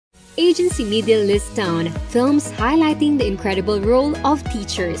Agency Media lists down films highlighting the incredible role of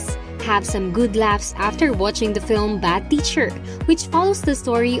teachers. Have some good laughs after watching the film Bad Teacher, which follows the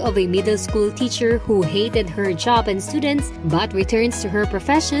story of a middle school teacher who hated her job and students but returns to her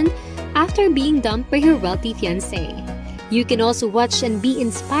profession after being dumped by her wealthy fiancé. You can also watch and be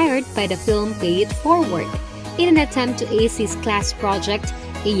inspired by the film Pay It Forward. In an attempt to ace his class project,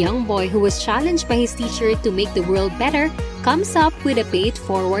 a young boy who was challenged by his teacher to make the world better comes up with a pay it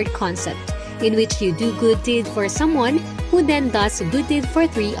forward concept, in which you do good deed for someone who then does a good deed for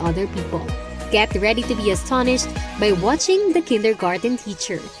 3 other people. Get ready to be astonished by watching The Kindergarten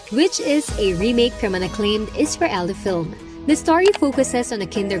Teacher, which is a remake from an acclaimed Israeli film. The story focuses on a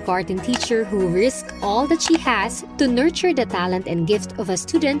kindergarten teacher who risks all that she has to nurture the talent and gift of a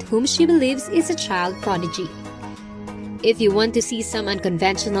student whom she believes is a child prodigy. If you want to see some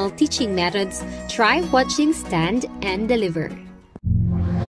unconventional teaching methods, try watching Stand and Deliver.